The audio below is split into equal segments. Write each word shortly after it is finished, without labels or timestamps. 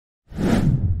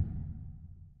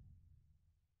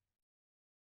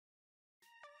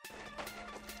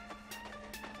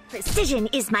Precision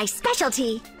is my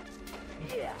specialty.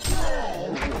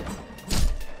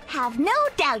 Have no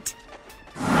doubt.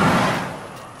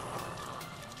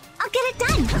 I'll get it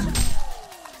done.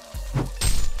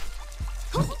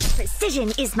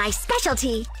 Precision is my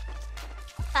specialty.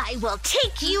 I will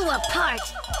take you apart.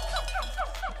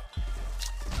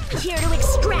 Here to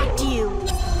extract you.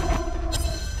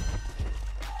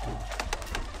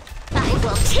 I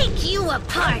will take you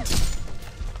apart.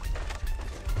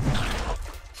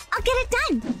 I'll get it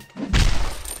done.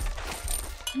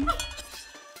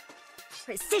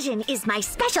 Precision is my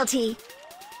specialty.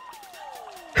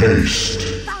 Haste.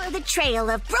 Follow the trail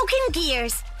of broken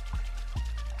gears.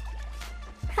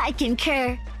 I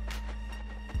concur.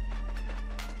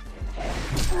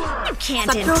 You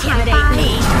can't intimidate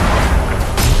me.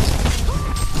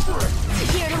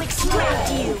 Here to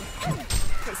extract you.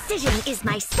 Precision is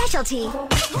my specialty.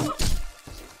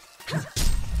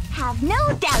 Have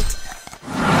no doubt.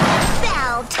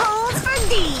 Thou tolls for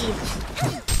thee.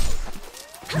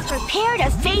 Prepare to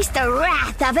face the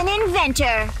wrath of an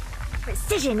inventor.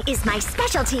 Precision is my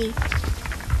specialty.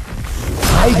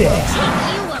 Hi there. Take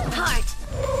you apart.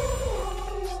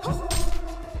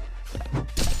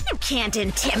 You can't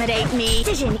intimidate me.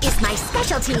 Precision is my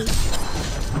specialty.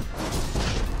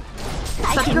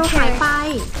 I concur.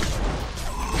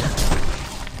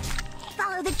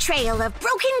 Follow the trail of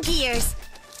broken gears.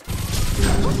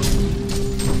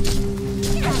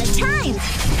 You're out of time.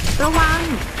 ระวัง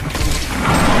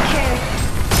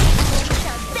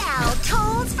Thou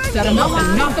tolls for Set him up and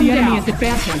knock the enemy is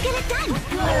advancing. Get it done.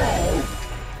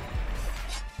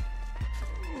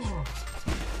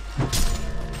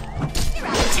 You're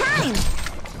out of time.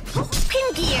 Pin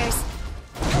gears.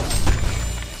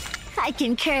 I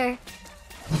concur.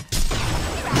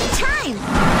 You're out of time.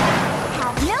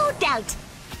 Have no doubt.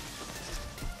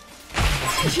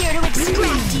 I'm here to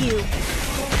extract you.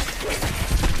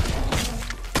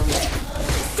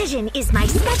 Precision is my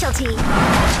specialty.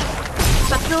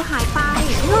 ศัตรูหายไป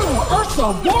Ursa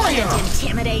Warrior! Can't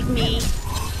intimidate me.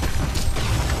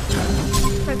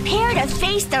 Prepare to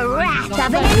face the wrath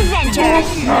of an inventor.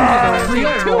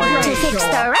 To fix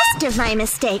the rest of my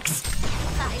mistakes,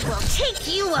 I will take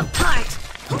you apart.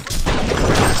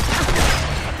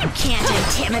 You can't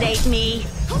intimidate me.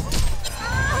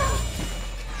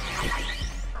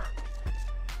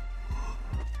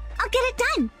 I'll get it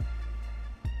done.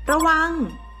 ระวัง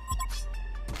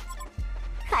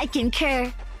I concur.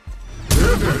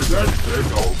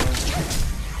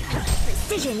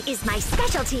 Precision is my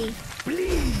specialty.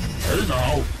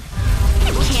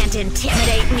 You can't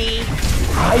intimidate me.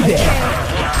 Hi there.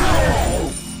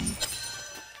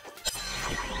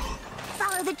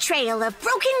 Follow the trail of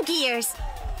broken gears.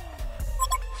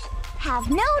 Have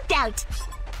no doubt.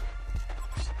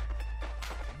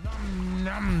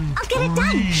 I'll get it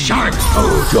done. Shark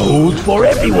food. Gold for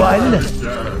everyone.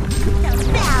 The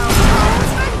bell tolls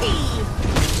for thee.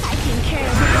 I concur.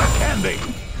 Candy.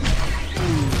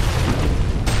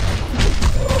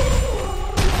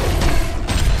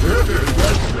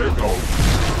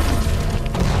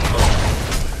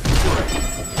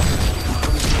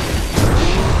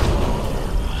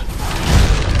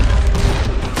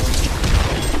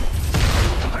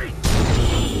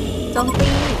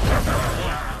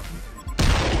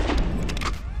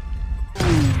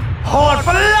 Hot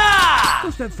for la!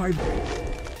 What's that fight?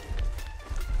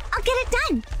 I'll get it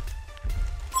done.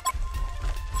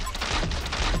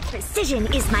 Precision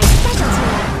is my specialty.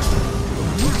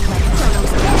 Not let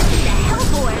CHRONOS benefit the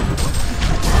Hellborn.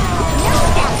 No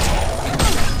doubt.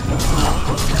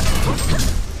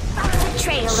 Follow the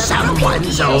trail of Someone's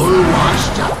broken all gears.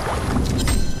 washed up.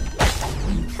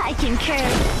 I concur.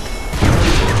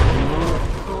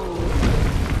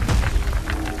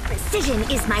 Precision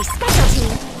is my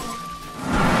specialty.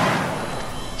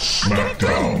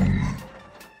 Smackdown.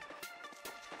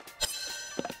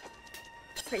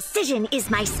 Precision is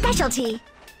my specialty.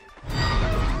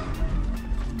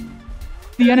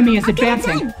 The enemy is Get it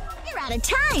advancing. done. You're out of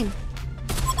time.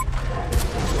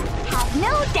 Have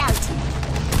no doubt.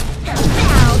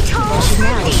 Thou tolls for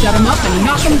thee. Set him up and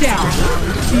knock him down.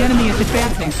 The enemy is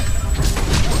advancing.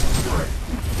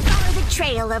 Follow the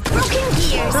trail of broken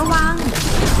gears. ระวัง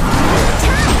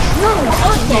Time.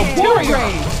 Ursa Warrior!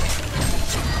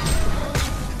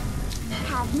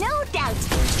 Have no doubt.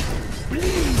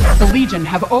 The Legion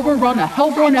have overrun a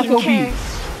Hellborn FOB. Concur.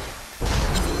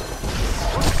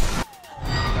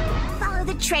 Follow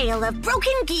the trail of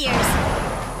broken gears.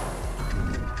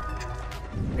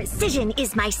 Precision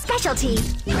is my specialty.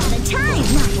 You're out of time.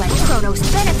 Not let CHRONOS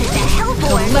benefit the The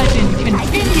Hellborn. legend I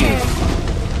continues.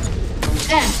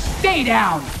 concur. And stay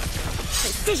down.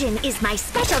 Precision is my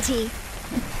specialty.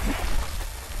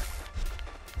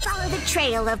 Follow the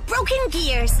trail of broken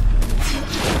gears.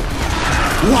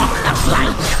 Walk the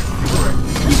flight.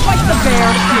 You fight the bear,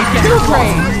 you get too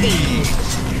brave.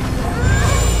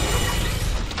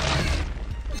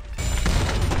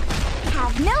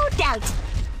 Have no doubt.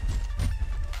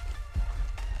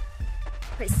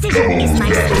 Precision is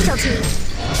my specialty.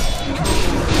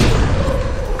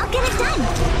 I'll get it done.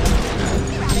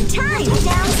 You're out of time.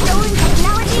 Down stolen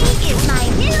technology is my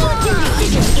new duty.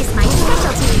 Precision is my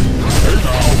specialty.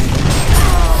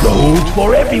 Gold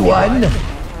for everyone.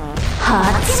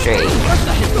 Hot streak.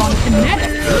 Ursa has gone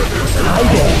kinetic. Hi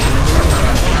there.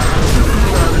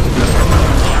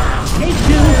 They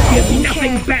do give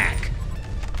nothing back.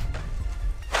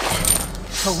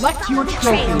 Collect your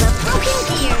Trail trophies. of broken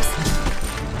gears.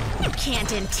 You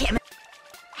can't intimidate.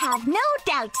 Have no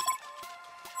doubt.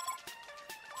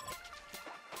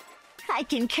 I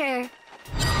concur.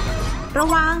 ระ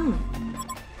วัง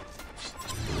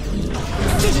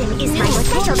Precision is my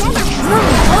specialty.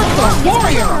 Ursa,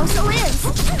 warrior. Chronos lives.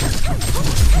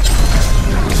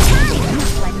 Time.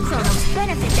 Let Chronos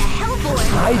benefit the Hellborn.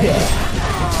 Hi there.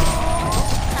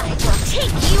 I will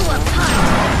take you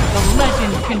apart. The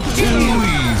legend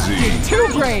continues. Dig too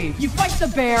brave. You fight the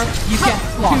bear, you get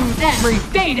slaughtered. Then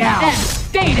stay down. Then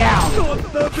stay down.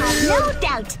 Have no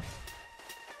doubt.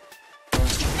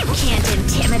 You can't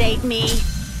intimidate me.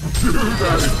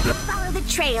 Follow the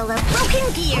trail of broken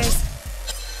gears.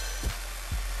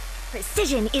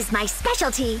 Precision is my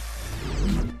specialty.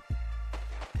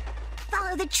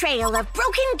 Follow the trail of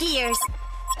broken gears.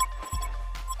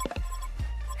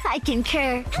 I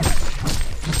concur.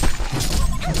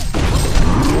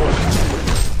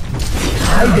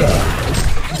 Hi there.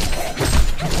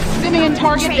 Simeon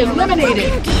target Trail of eliminated.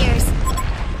 broken gears.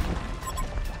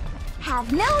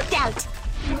 Have no doubt.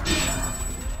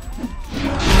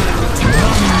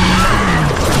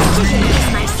 Precision is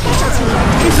my specialty.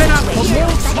 Keep it up for more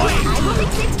fight. I will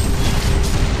fix it.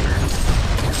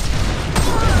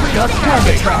 Just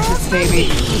target practice, baby.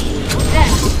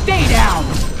 Then stay down.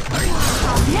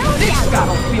 No This doubt.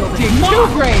 battlefield is too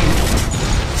brave.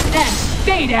 Then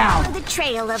stay down. Follow the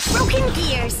trail of broken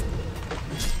gears.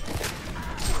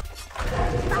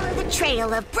 Follow the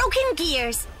trail of broken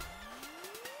gears.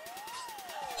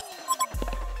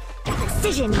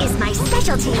 Precision is my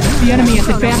specialty. The enemy is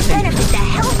Chronos advancing. benefit the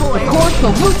Hellborn. Of course, the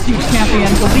Lucio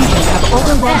champion, the Legion, have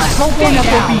overrun the Hellborn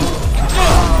FOB.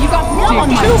 You got one on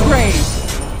my too brave.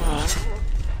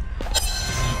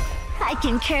 I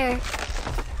concur.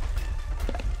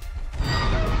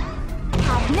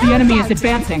 Have no The enemy is doubt.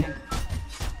 advancing.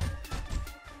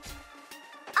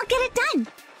 I'll get it done.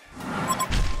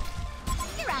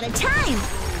 You're out of time.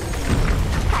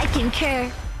 I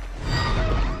concur.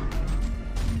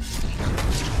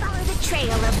 Follow the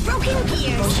trail of broken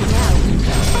gears.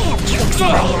 I have tricks for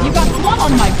you. You got one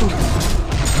on my boots.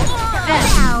 Then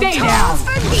Now, stay tolls down.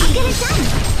 for thee. I'll get it done.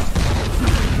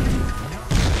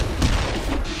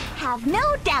 Have no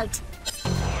doubt.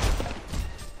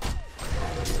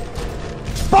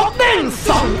 บอกหนึ่งส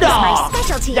องดอก My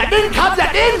specialty. อย่าดิ้นครับอย่า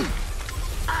ดิ้น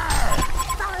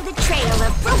Follow the trail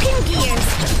of broken gears.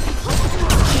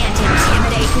 You can't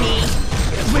intimidate me.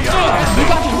 You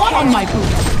got one on my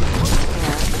boots.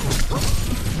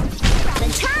 Out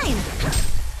of time.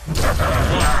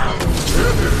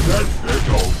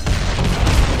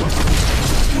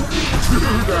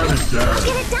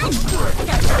 Get it done.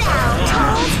 Thou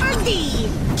tolls for thee.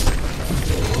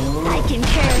 I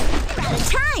concur. Out of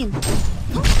time.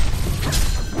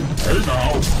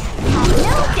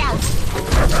 No doubt.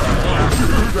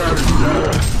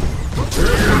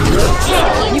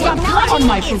 You got one on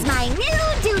my Technology is boots. my new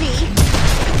duty.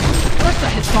 Ursa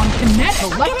has gone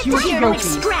kinetic. Collect Get your it here to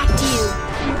trophies. extract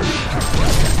you.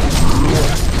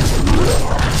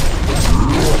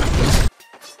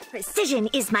 Precision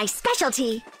is my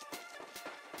specialty.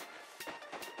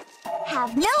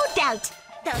 Have no doubt.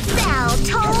 The bell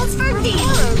tolls for thee.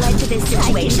 Error led to this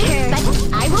situation,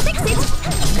 but I will fix it.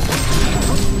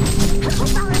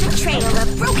 Follow the trail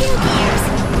of broken gears.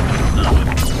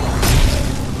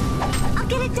 I'll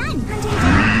get it done.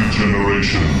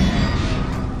 Regeneration.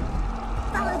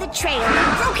 Follow the trail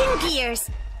of broken gears.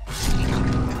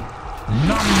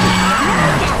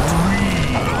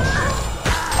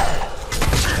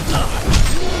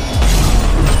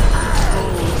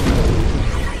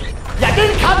อย่าดิ้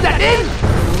นครับอย่าดิ้น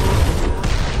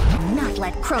Not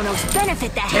let Chronos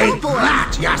benefit the Take Hellborn. that,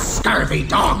 you scurvy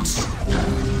dogs.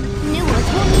 New Earth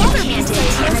will never be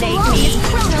safe as long as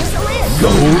Chronos lives.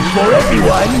 Gold for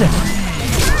everyone.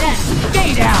 Then stay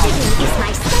down. Precision is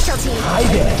my specialty. Hi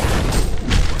there.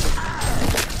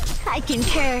 I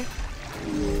concur.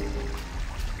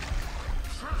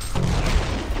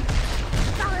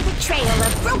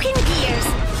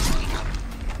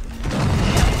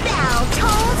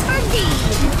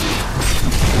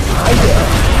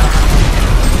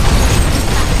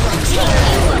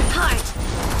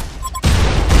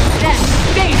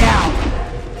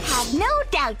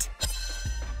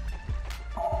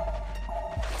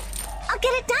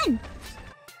 get it done.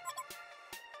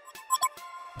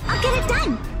 I'll get it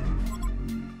done.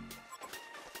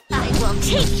 I will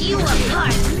take you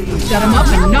apart. Set him up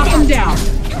and knock him down.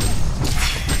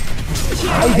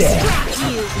 Here to scrap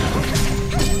you.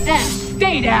 And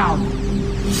stay down.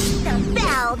 The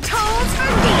bell tolls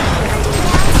for me.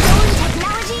 Now stone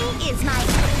technology is my...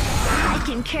 I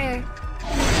concur.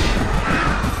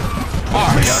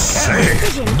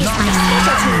 Precision is my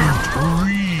specialty.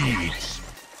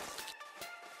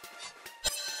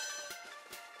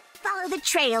 Follow the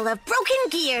trail of broken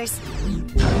gears.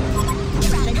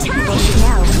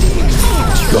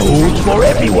 Gold for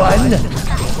everyone!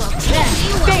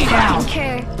 Stay down!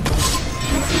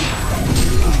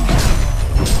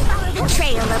 Follow the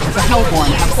trail of The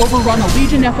Hellborn have overrun a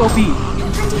Legion FOB.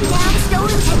 hunting down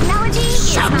stolen technology is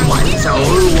Someone's my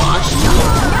all washed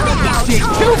up. Dig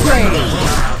two graves!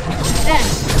 Then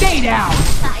stay down!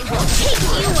 I will take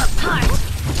you apart.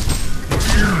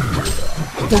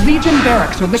 The Legion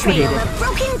barracks are Trail liquidated. of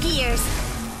broken gears.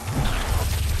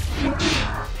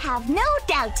 Have no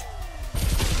doubt.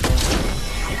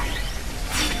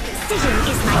 Precision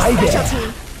is my Hi there. specialty.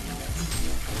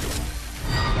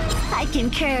 I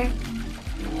concur.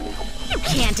 You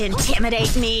can't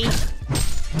intimidate me.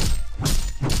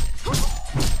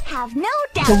 Have no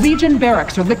The doubt. Legion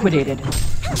barracks are liquidated.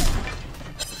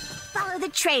 Follow the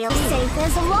trail safe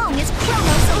as long as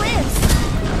CHRONOS lives.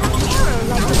 Error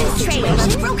led to this trail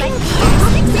of broken gears.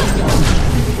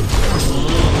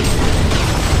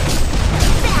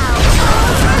 Bow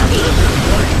tolls for me.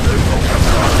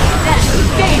 Then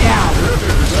stay down!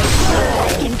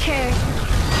 I concur.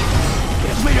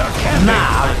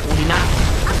 Now, Lina.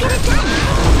 I'll get it done.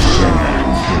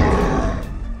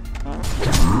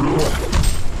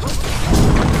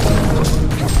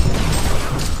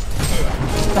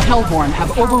 The Hellborn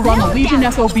have overrun a Legion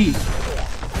FOB.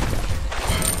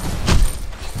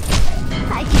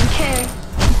 I concur.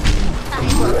 I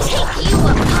will take you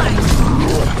apart.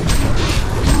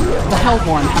 The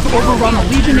Hellborn have overrun a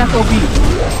Legion FOB.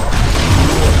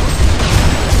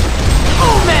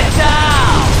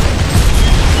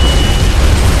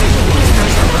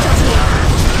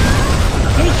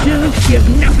 They just give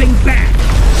nothing back.